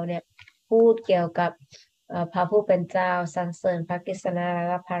ให้เราเนี่ยพูดเกี่ยวกับพระผู้เป็นเจ้าสรรเสริญพระกฤษณะ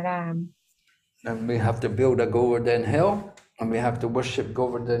และพระราม And we have to build a Govardhan hill, and we have to worship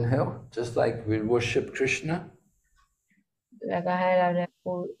Govardhan hill, just like we worship Krishna. แล้วก็ให้เราเนี่ย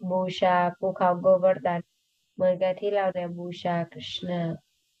บูชาภูเขาโกวาร์ดันเหมือนกับที่เราเนี่ยบูชาคริชนา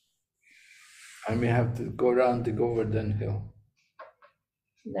And we have to go around the Govardhan hill.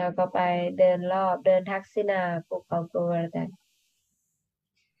 แล้วก็ไปเดินรอบเดินทักษิณาภูเขาโกวาร์ดัน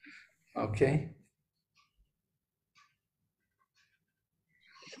Okay.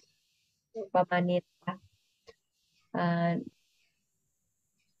 ประมาณนี้ค่ะ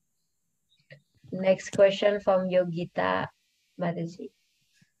next question from Yogita Mataji.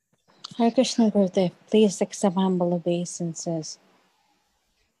 Hare Krishna Gurudev, please accept humble obeisances.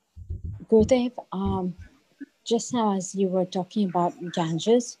 Gurudev, just now as you were talking about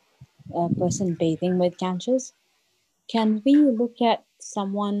Ganges, a person bathing with Ganges, can we look at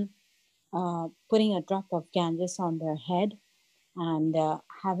someone putting a drop of Ganges on their head and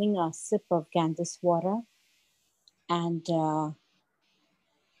having a sip of Ganges water and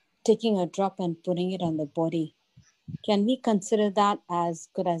taking a drop and putting it on the body? Can we consider that as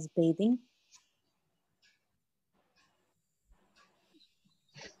good as bathing?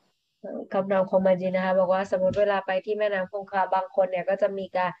 คำนามของมาจีนะคะบอกว่าสมมติเวลาไปที่แม่น้ำคงคาบางคนเนี่ยก็จะมี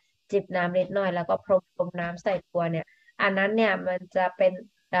การจิบน้ำนิดหน่อยแล้วก็พรมน้ำใส่ตัวเนี่ยอันนั้นเนี่ยมันจะเป็น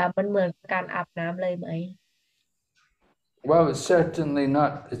มันเหมือนการอาบน้ำเลยไหม Well, it's certainly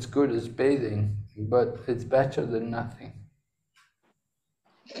not as good as bathing, but it's better than nothing.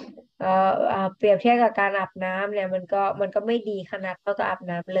 เปรียบเทียบกับการอาบน้ำเนี่ยมันก็ไม่ดีขนาดเท่ากับอาบ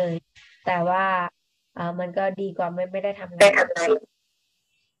น้ำเลยแต่ว่ามันก็ดีกว่าไม่ได้ทำงาน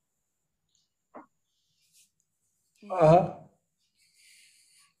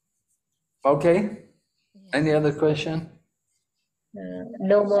Okay. Any other question?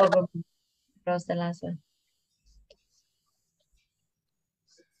 No more. That's the last one.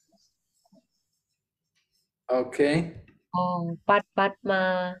 Okay. Padma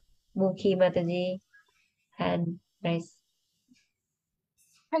Mukhi Mataji hand raise.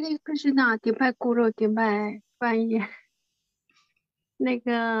 Hare Krishna 顶拜咕噜顶拜翻译那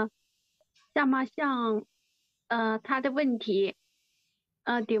个下马像他的问题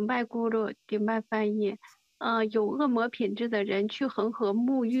顶拜咕噜顶拜翻译有恶魔品质的人去恒河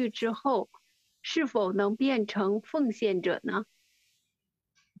沐浴之后是否能变成奉献者呢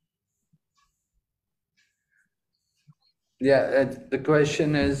Yeah, the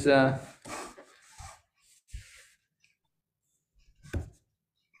question is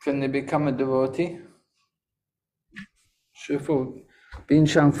can they become a devotee? 是否变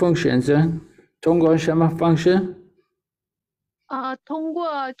成奉献者？通过什么方式？通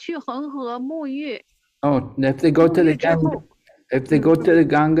过去恒河沐浴 Oh, if they go to the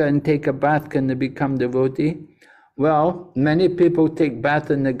Ganga and take a bath, can they become devotee? Well, many people take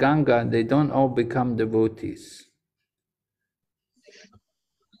bath in the Ganga, they don't all become devotees.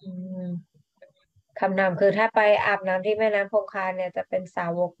 คำนามคือถ้าไปอาบน้ำที่แม่น้ำคงคาเนี่ยจะเป็นสา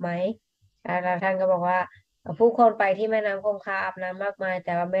วกไหมแล้วท่านก็บอกว่าผู้คนไปที่แม่น้ำคงคาอาบน้ำมากมายแ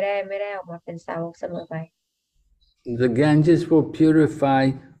ต่ว่าไม่ได้ออกมาเป็นสาวกเสมอไป The Ganges will purify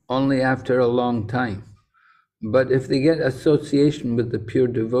only after a long time. But if they get association with the pure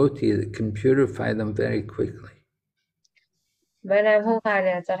devotee, it can purify them very quickly. แม่น้ำคงคาเ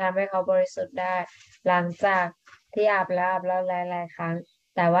นี่ยจะทำให้เขาบริสุทธิ์ได้หลังจากที่อาบแล้วหลายๆครั้ง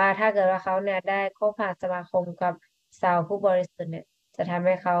แต่ว่าถ้าเกิดว่าเขาเนี่ยได้คบหาสมาคมกับสาวผู้บริสุทธิ์เนี่ยจะทำใ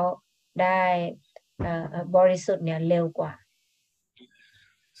ห้เขาได้บริสุทธิ์เนี่ยเร็วกว่า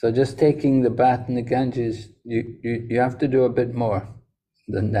So just taking the bath in the Ganges, you have to do a bit more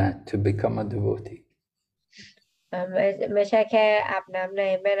than that to become a devotee. ไม่ใช่แค่อาบน้ำใน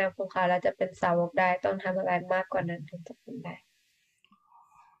แม่น้ำคงคาแล้วจะเป็นสาวกได้ต้องทำอะไรมากกว่านั้นถึงจะเป็นได้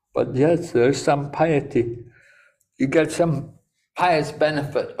But yes, there's some piety. You get some pious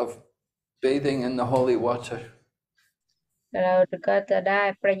benefit of bathing in the holy water. เราก็จะได้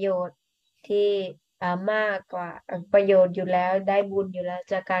ประโยชน์ที่มากกว่าประโยชน์อยู่แล้วได้บุญอยู่แล้ว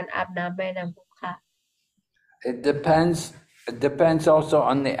จากการอาบน้ำแม่น้ำคงคา It depends also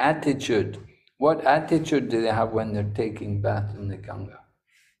on the attitude. What attitude do they have when they're taking bath in the Ganga?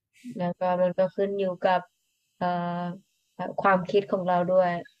 แล้วก็มันก็ขึ้นอยู่กับความคิดของเราด้ว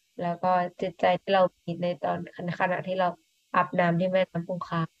ย แล้วก็จิตใจที่เรามีในตอนขณะที่เราอาบน้ำที่แม่น้ำคงค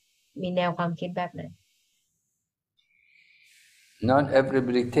ามีแนวความคิดแบบไหน Not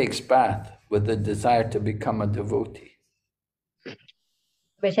everybody takes bath with the desire to become a devotee.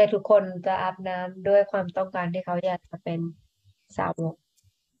 ไม่ใช่ทุกคนจะอาบน้ำด้วยความต้องการที่เขาอยากจะเป็นสาวก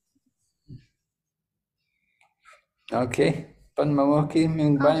Okay, Padmavati,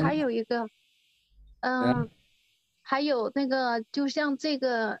 明白？还有一个，还有那个，就像这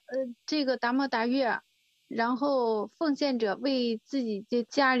个达摩达月，然后奉献者为自己的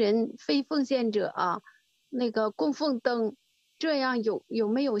家人非奉献者那个供奉灯，这样有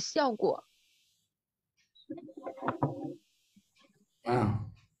没有效果？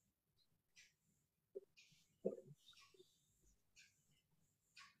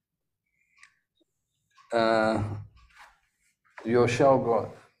有效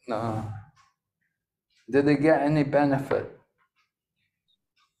果。Did they get any benefit?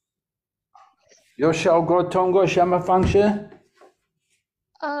 有效果通过什么方式？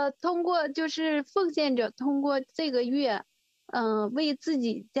通过就是奉献者通过这个月，为自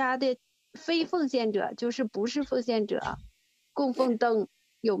己家的非奉献者，就是不是奉献者，供奉灯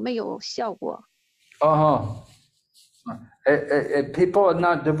有没有效果？People are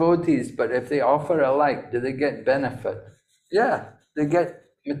not devotees, but if they offer a like, do they get benefit? Yeah, they get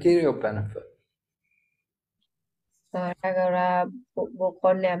material benefit. ถ้าเกิดว่าบุคค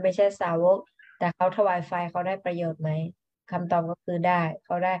ลเนี่ยไม่ใช่สาวกแต่เขาถวายไฟเขาได้ประโยชน์ไหมคำตอบก็คือได้เข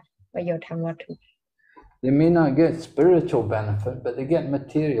าได้ประโยชน์ทางวัตถุ They may not get spiritual benefit, but they get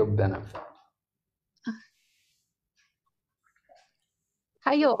material benefit.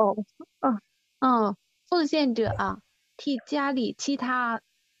 还有奉献者替家里其他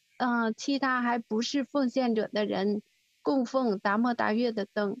还不是奉献者的人供奉达摩达月的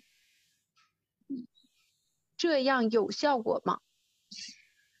灯，这样有效果吗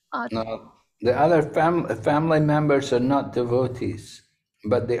？No, the other family members are not devotees,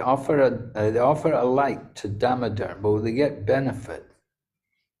 but they offer a light to Damodar, but they get benefit.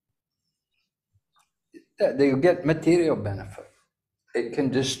 They get material benefit. It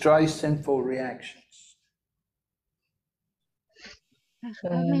can destroy sinful reactions.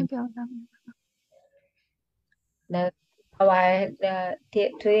 没表达。ถวายเ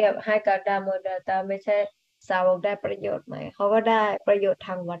ทียบให้กับดามดาตาไม่ใช่สาวกได้ประโยชน์ไหมเขาก็ได้ประโยชน์ท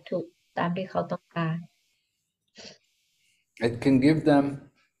างวัตถุตามที่เขาต้องการ It can give them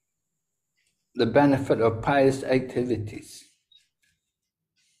the benefit of pious activities.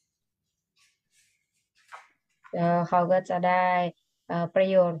 เขาก็จะได้ประ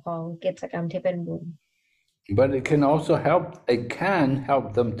โยชน์ของกิจกรรมที่เป็นบุญ But it can help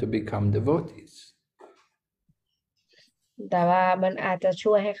them to become devotees. แต่ว่ามันอาจจะ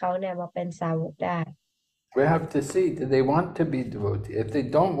ช่วยให้เขาเนี่ยมาเป็นสาวกได้ We have to see, do they want to be devotees? If they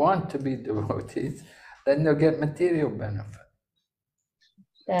don't want to be devotees, then they'll get material benefit.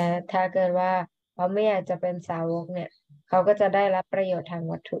 แต่ถ้าเกิดว่าเขาไม่อยากจะเป็นสาวกเนี่ยเขาก็จะได้รับประโยชน์ทาง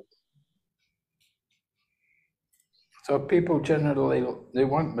วัตถุ So people generally, they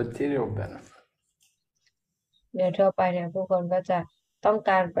want material benefit. โดยทั่วไปเนี่ยผู้คนก็จะต้อง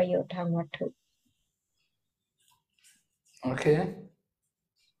การประโยชน์ทางวัตถุ Okay.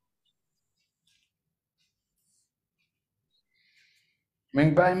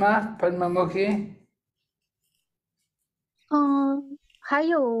 明白吗，Padmavati？还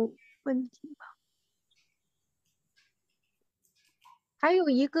有问题吧？还有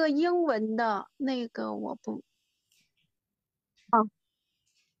一个英文的那个我不。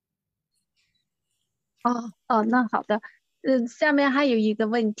那好的，下面还有一个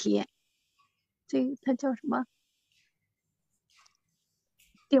问题，这个他叫什么？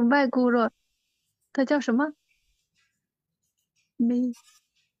顶外咕噜，他叫什么？没，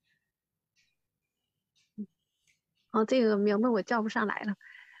这个名字我叫不上来了。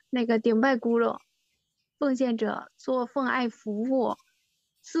那个顶外咕噜，奉献者做奉爱服务，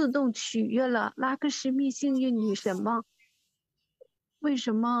自动取悦了拉克什密幸运女神吗？为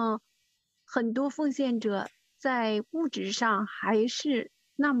什么很多奉献者在物质上还是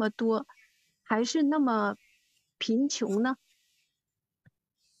那么多，还是那么贫穷呢？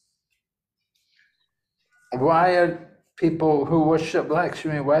 Why are people who worship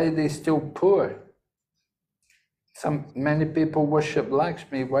Lakshmi, why are they still poor? Many people worship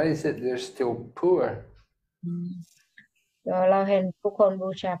Lakshmi, why is it they're still poor? เราเห็นผู้คนบู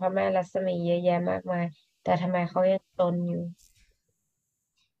ชาพระแม่ลักษมีเยอะแยะมากมายแต่ทำไมเขายังจนอยู่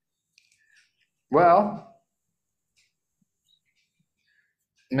Well,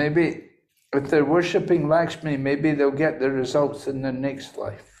 maybe if they're worshipping Lakshmi, maybe they'll get the results in the next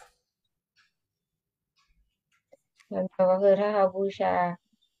life. ก็คือถ้าเขาบูชา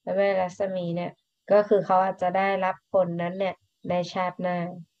พระแม่ลักษมีเนี่ยก็คือเขาอาจจะได้รับผลนั้นเนี่ยในชาติหน้า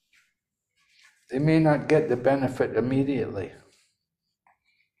They may not get the benefit immediately.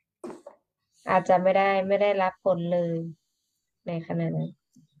 อาจจะไม่ได้รับผลเลยในขณะนั้น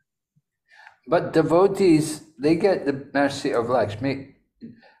But devotees, they get the mercy of Lakshmi.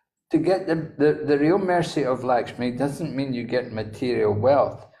 To get the real mercy of Lakshmi doesn't mean you get material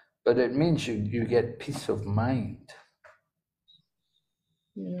wealth, but it means you get peace of mind.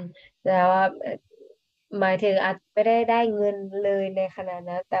 แต่ว่าหมายถึงอาจไม่ได้เงินเลยในขณะ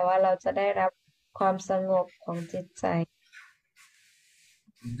นั้นแต่ว่าเราจะได้รับความสงบของจิตใจ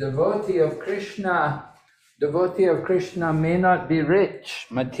Devotee of Krishna may not be rich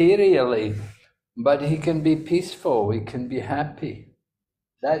materially, but he can be peaceful, he can be happy.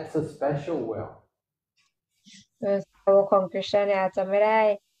 That's a special wealth. สาวกของคริสต์เนี่ยอาจจะไม่ได้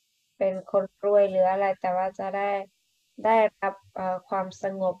เป็นคนรวยหรืออะไรแต่ว่าจะได้รับความส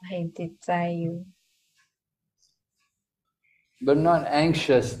งบแห่งจิตใจอยู่ But not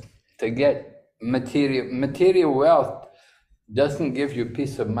anxious to get material wealth doesn't give you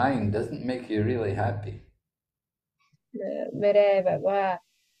peace of mind, doesn't make you really happy. ไม่ได้แบบว่า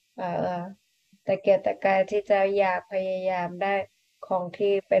ตะเกียกตะกายที่จะอยากพยายามได้ของ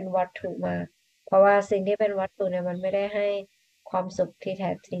ที่เป็นวัตถุมาเพราะว่าสิ่งที่เป็นวัตถุเนี่ยมันไม่ได้ให้ความสุขที่แ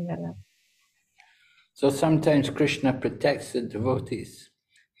ท้จริงกับเรา So sometimes Krishna protects the devotees.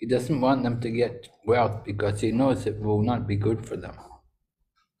 He doesn't want them to get wealth because he knows it will not be good for them.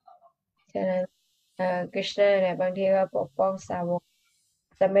 ฉะนั้นคริชนาเนี่ยบางทีก็ปกป้องสาวก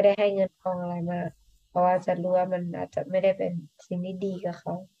จะไม่ได้ให้เงินทองอะไรมาเพราะว่าจะรู้ว่ามันอาจจะไม่ได้เป็นสิ่งที่ดีกับเข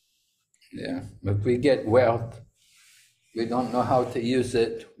า Yeah, if we get wealth, we don't know how to use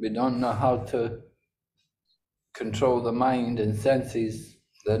it, we don't know how to control the mind and senses,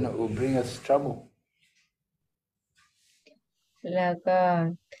 then it will bring us trouble. แล้วก็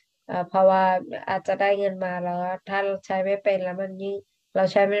เพราะว่าอาจจะได้เงินมาแล้วถ้าเราใช้ไม่เป็นแล้วมันยิ่งเรา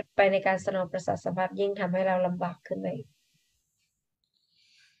ใช้ไม่ไปในการสนองประสาทสัมผัสยิ่งทำให้เราลำบากขึ้นไป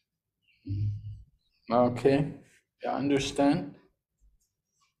Okay, you understand?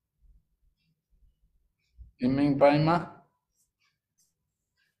 你明白吗？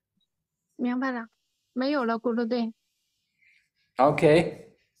明白了，没有了，咕噜队。 Okay.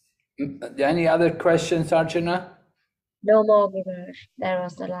 Any other questions, Archana? No more, Vinash. That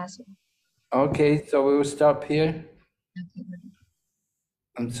was the last one. Okay, so we will stop here.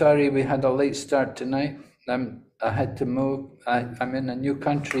 I'm sorry we had a late start tonight. I had to move. I'm in a new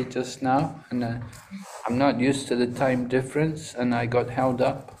country just now, and I'm not used to the time difference, and I got held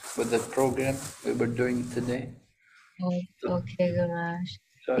up with the program we were doing today. Okay, Vinash.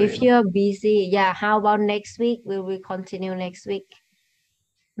 Sorry. If you're busy, yeah, how about next week? Will we continue next week?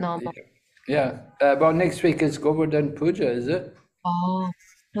 Normal. Yeah. Well, next week is Govardhan Puja, is it? Oh,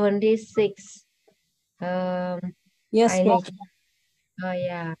 26. Yes, I Lord. Oh,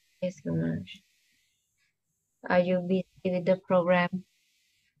 yeah. Yes, Vinash. Are you busy with the program?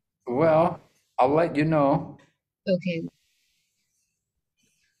 Well, I'll let you know. Okay.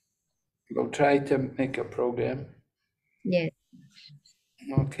 We'll try to make a program. Yes.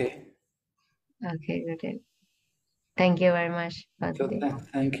 Okay. Okay, good. Thank you very much. So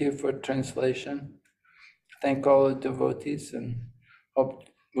thank you for translation. Thank all the devotees, and hope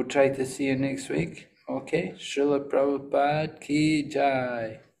we'll try to see you next week. Okay? Srila Prabhupada ki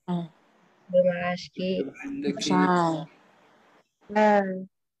jai. Vinash ki Govinda ki Jai. jai.